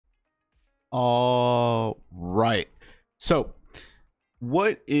All right. So,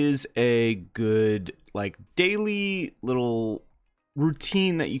 what is a good like daily little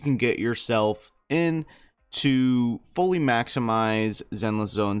routine that you can get yourself in to fully maximize Zenless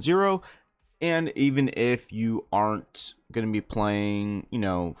Zone Zero? And even if you aren't going to be playing,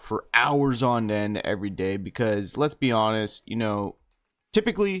 for hours on end every day, because let's be honest,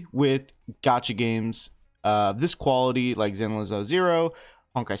 typically with gacha games of this quality, like Zenless Zone Zero,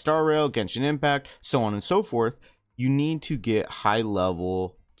 Honkai Star Rail, Genshin Impact, so on and so forth, you need to get high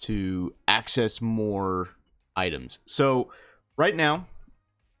level to access more items. So right now,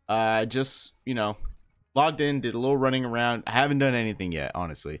 I just, logged in, did a little running around. I haven't done anything yet,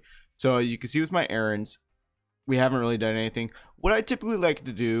 honestly. So as you can see with my errands, we haven't really done anything. What I typically like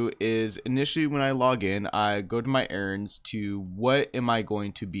to do is initially when I log in, I go to my errands to what am I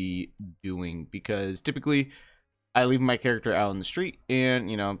going to be doing, because typically I leave my character out on the street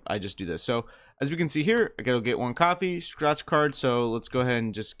and I just do this. So as we can see here, I gotta get one coffee, scratch card. So let's go ahead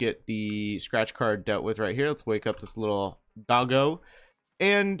and just get the scratch card dealt with right here. Let's wake up this little doggo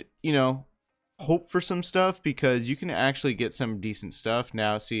and hope for some stuff, because you can actually get some decent stuff.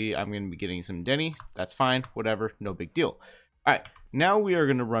 Now see, I'm going to be getting some Denny. That's fine, whatever, no big deal. All right, now we are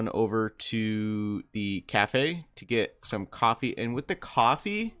going to run over to the cafe to get some coffee. And with the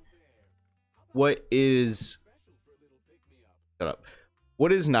coffee, what is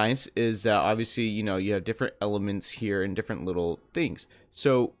nice is that obviously you have different elements here and different little things.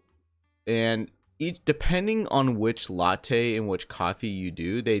 So and each, depending on which latte and which coffee you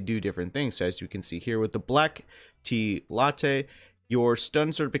do, they do different things. So as you can see here with the black tea latte, your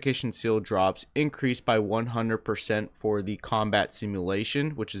stun certification seal drops increase by 100% for the combat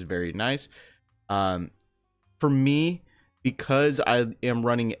simulation, which is very nice. For me, because I am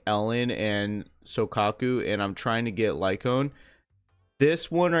running Ellen and Sokaku and I'm trying to get Lycone, this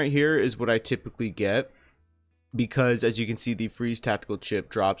one right here is what I typically get, because as you can see, the freeze tactical chip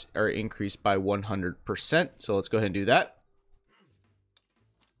drops are increased by 100%. So let's go ahead and do that.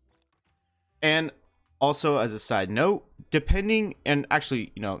 And also as a side note, depending, and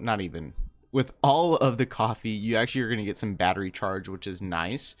actually, not even with all of the coffee, you actually are going to get some battery charge, which is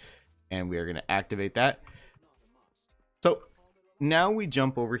nice. And we are going to activate that. So now we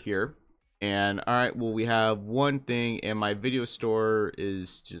jump over here. And all right, well, we have one thing, and my video store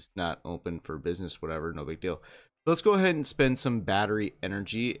is just not open for business, whatever, no big deal. Let's go ahead and spend some battery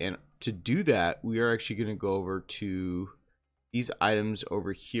energy. And to do that, we are actually going to go over to these items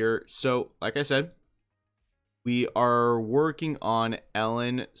over here. So like I said, we are working on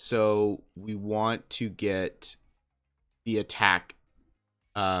Ellen. So we want to get the attack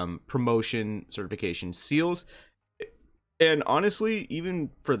promotion certification seals. And honestly, even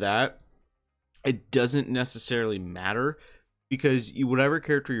for that, it doesn't necessarily matter, because whatever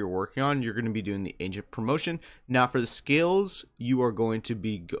character you're working on, you're going to be doing the agent promotion. Now for the skills, you are going to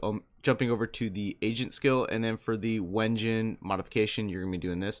be jumping over to the agent skill, and then for the Wenjin modification, you're going to be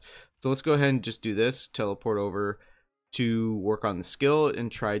doing this. So let's go ahead and just do this, teleport over to work on the skill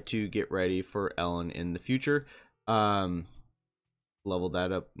and try to get ready for Ellen in the future. Level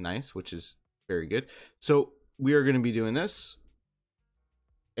that up nice, which is very good. So we are going to be doing this.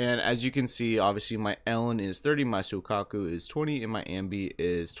 And as you can see, obviously my Ellen is 30, my Sokaku is 20, and my Ambi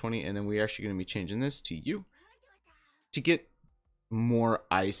is 20. And then we're actually going to be changing this to you to get more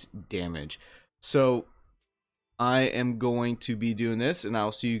ice damage. So I am going to be doing this, and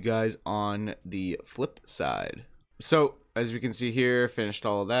I'll see you guys on the flip side. So as we can see here, finished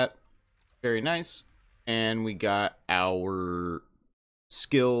all of that. Very nice. And we got our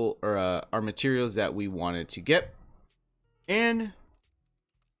skill, or our materials that we wanted to get. And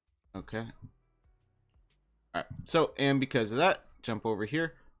okay. All right. So, and because of that, jump over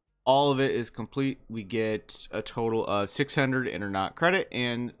here. All of it is complete. We get a total of 600 Internaut credit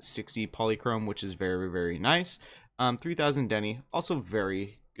and 60 polychrome, which is very, very nice. 3,000 Denny, also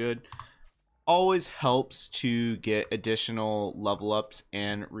very good. Always helps to get additional level ups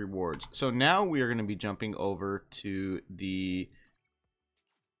and rewards. So now we are going to be jumping over to the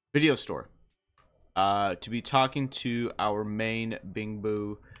video store to be talking to our main Bing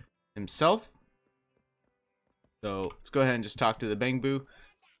Boo himself. So let's go ahead and just talk to the Bang Boo.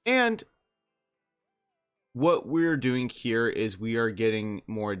 And what we're doing here is we are getting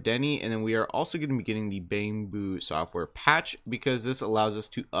more Denny, and then we are also going to be getting the Bang Boo software patch, because this allows us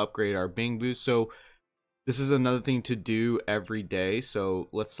to upgrade our Bang Boo. So this is another thing to do every day. So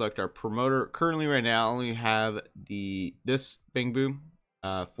let's select our promoter. Currently right now I only have this Bang Boo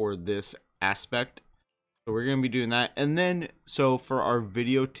for this aspect. So we're going to be doing that. And then, so for our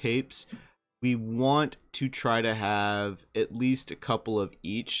videotapes, we want to try to have at least a couple of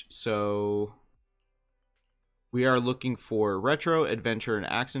each. So we are looking for retro, adventure, and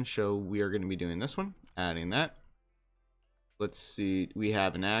action. So we are going to be doing this one, adding that. Let's see, we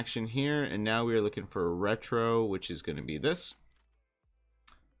have an action here, and now we are looking for a retro, which is going to be this.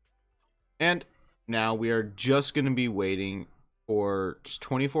 And now we are just going to be waiting for just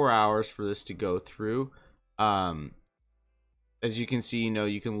 24 hours for this to go through. As you can see,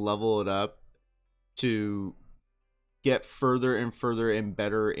 you can level it up to get further and further and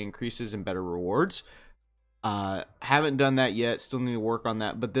better increases and better rewards. Haven't done that yet, still need to work on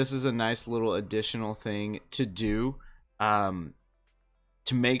that, but this is a nice little additional thing to do,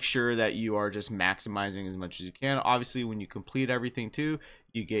 to make sure that you are just maximizing as much as you can. Obviously, when you complete everything too,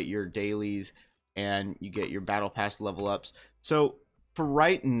 you get your dailies and you get your battle pass level ups. So for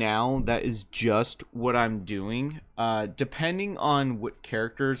right now, that is just what I'm doing. Depending on what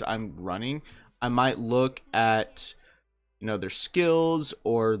characters I'm running, I might look at their skills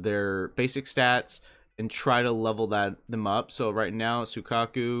or their basic stats and try to level them up. So right now,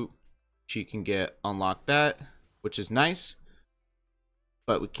 Sukaku, she can get unlocked that, which is nice,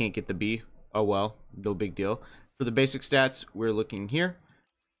 but we can't get the B. Oh well, no big deal. For the basic stats, we're looking here,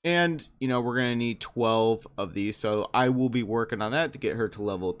 and we're gonna need 12 of these, so I will be working on that to get her to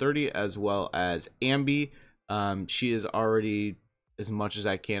level 30, as well as Ambi. She is already as much as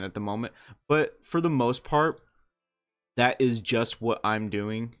I can at the moment, but for the most part, that is just what I'm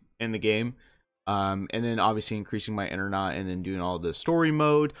doing in the game. And then obviously increasing my Internet, and then doing all the story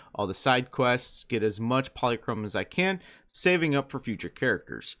mode, all the side quests, get as much polychrome as I can, saving up for future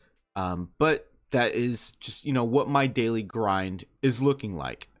characters. But that is just what my daily grind is looking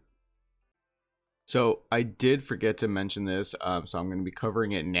like. So I did forget to mention this, so I'm going to be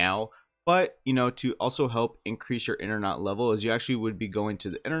covering it now. But to also help increase your Internet level, is you actually would be going to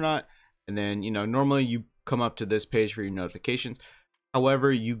the Internet, and then normally you come up to this page for your notifications.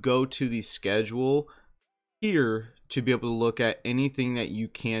 However, you go to the schedule here to be able to look at anything that you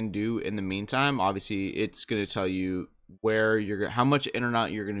can do in the meantime. Obviously, it's going to tell you where how much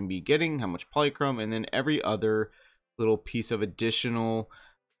Internet you're going to be getting, how much polychrome, and then every other little piece of additional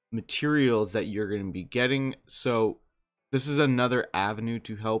materials that you're going to be getting. So this is another avenue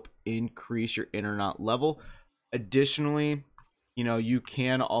to help increase your Internet level. Additionally, you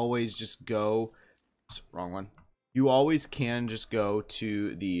can always just go, wrong one. You always can just go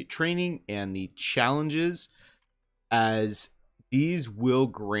to the training and the challenges, as these will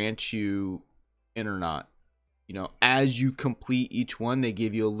grant you Internet. As you complete each one, they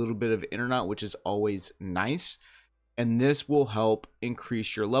give you a little bit of Internet, which is always nice. And this will help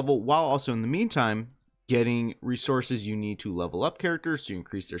increase your level, while also in the meantime getting resources you need to level up characters, to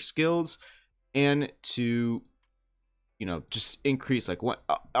increase their skills, and to just increase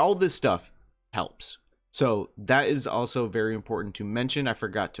all this stuff helps. So that is also very important to mention. I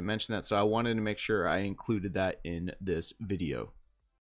forgot to mention that, so I wanted to make sure I included that in this video.